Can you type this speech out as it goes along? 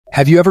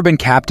Have you ever been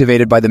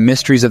captivated by the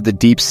mysteries of the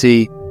deep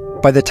sea,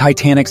 by the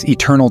Titanic's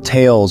eternal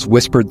tales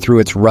whispered through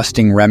its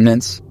rusting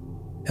remnants?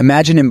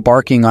 Imagine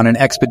embarking on an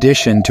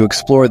expedition to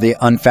explore the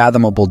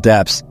unfathomable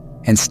depths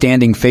and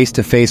standing face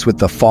to face with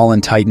the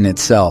fallen Titan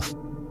itself.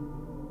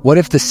 What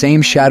if the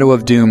same shadow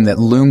of doom that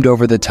loomed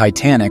over the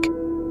Titanic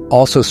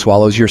also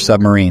swallows your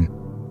submarine?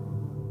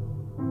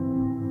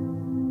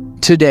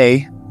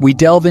 Today, we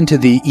delve into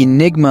the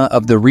enigma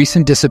of the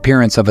recent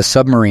disappearance of a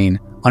submarine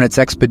on its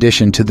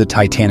expedition to the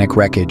Titanic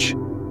wreckage.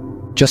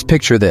 Just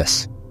picture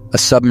this: a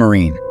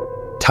submarine,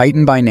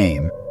 Titan by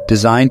name,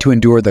 designed to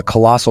endure the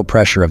colossal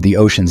pressure of the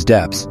ocean's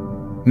depths,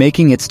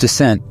 making its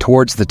descent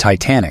towards the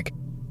Titanic,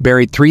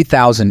 buried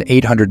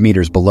 3,800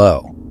 meters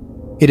below.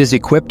 It is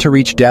equipped to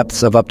reach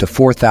depths of up to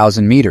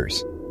 4,000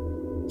 meters.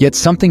 Yet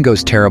something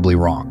goes terribly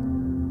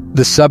wrong.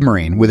 The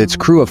submarine, with its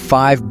crew of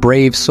 5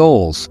 brave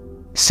souls,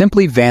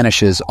 simply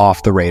vanishes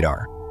off the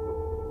radar.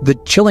 The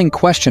chilling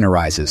question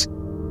arises: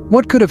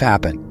 what could have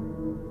happened?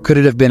 Could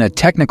it have been a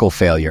technical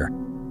failure,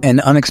 an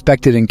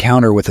unexpected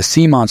encounter with a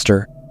sea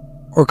monster,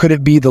 or could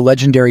it be the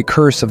legendary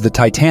curse of the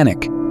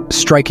Titanic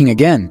striking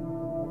again?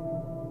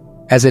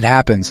 As it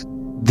happens,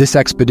 this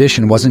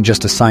expedition wasn't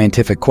just a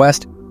scientific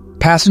quest.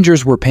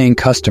 Passengers were paying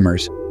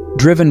customers,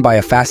 driven by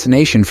a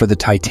fascination for the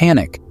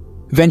Titanic,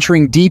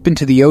 venturing deep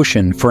into the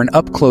ocean for an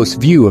up-close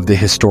view of the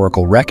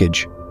historical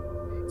wreckage.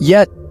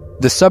 Yet,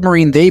 the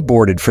submarine they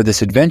boarded for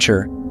this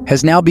adventure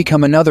has now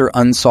become another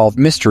unsolved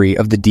mystery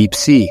of the deep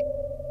sea.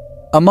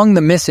 Among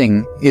the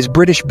missing is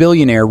British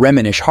billionaire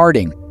Remish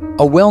Harding,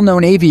 a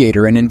well-known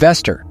aviator and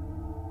investor.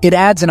 It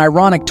adds an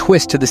ironic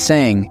twist to the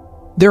saying,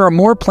 "There are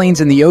more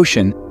planes in the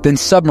ocean than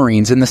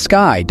submarines in the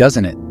sky,"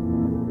 doesn't it?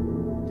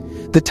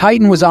 The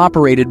Titan was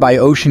operated by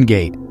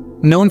OceanGate,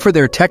 known for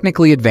their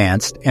technically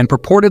advanced and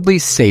purportedly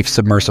safe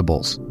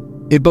submersibles.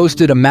 It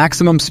boasted a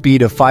maximum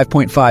speed of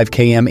 5.5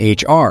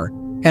 km/h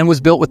and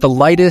was built with the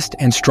lightest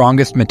and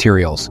strongest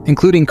materials,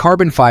 including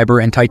carbon fiber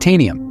and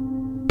titanium.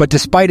 But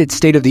despite its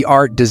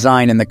state-of-the-art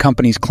design and the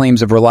company's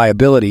claims of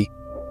reliability,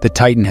 the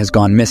Titan has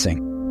gone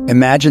missing.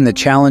 Imagine the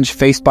challenge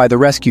faced by the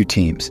rescue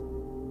teams.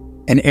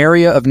 An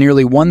area of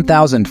nearly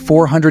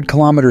 1,400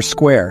 kilometers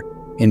square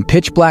in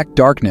pitch-black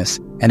darkness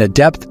and a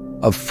depth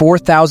of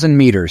 4,000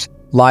 meters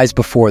lies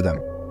before them.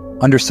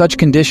 Under such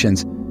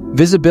conditions,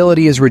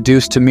 visibility is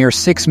reduced to mere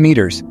 6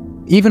 meters,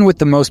 even with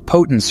the most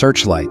potent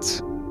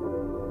searchlights.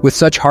 With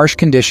such harsh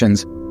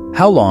conditions,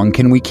 how long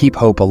can we keep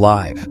hope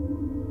alive?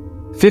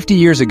 50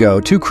 years ago,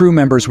 2 crew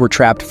members were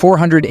trapped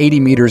 480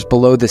 meters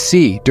below the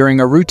sea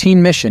during a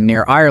routine mission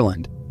near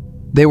Ireland.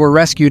 They were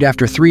rescued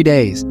after 3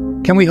 days.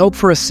 Can we hope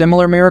for a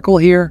similar miracle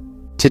here?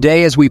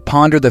 Today, as we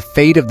ponder the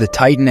fate of the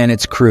Titan and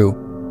its crew,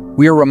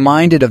 we are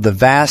reminded of the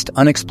vast,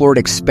 unexplored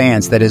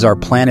expanse that is our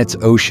planet's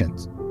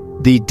oceans.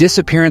 The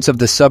disappearance of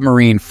the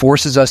submarine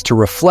forces us to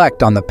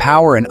reflect on the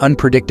power and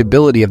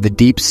unpredictability of the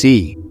deep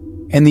sea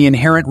and the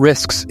inherent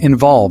risks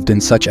involved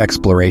in such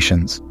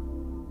explorations.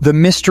 The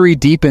mystery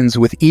deepens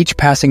with each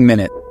passing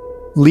minute,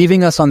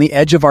 leaving us on the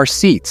edge of our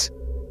seats,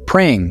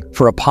 praying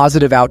for a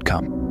positive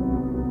outcome.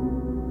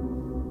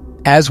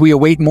 As we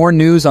await more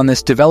news on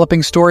this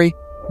developing story,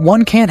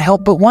 one can't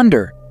help but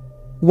wonder,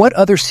 what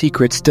other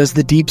secrets does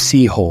the deep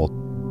sea hold?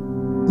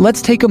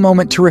 Let's take a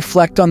moment to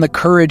reflect on the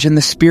courage and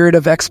the spirit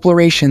of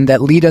exploration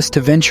that lead us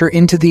to venture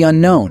into the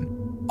unknown,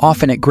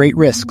 often at great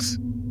risks.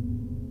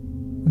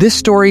 This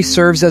story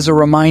serves as a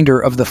reminder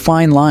of the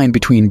fine line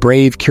between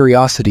brave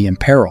curiosity and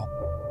peril.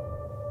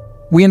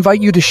 We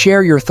invite you to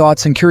share your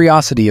thoughts and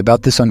curiosity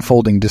about this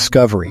unfolding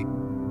discovery.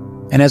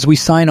 And as we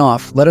sign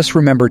off, let us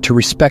remember to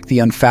respect the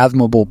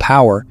unfathomable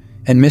power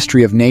and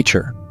mystery of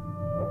nature.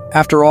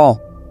 After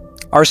all,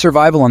 our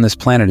survival on this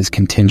planet is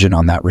contingent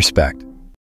on that respect.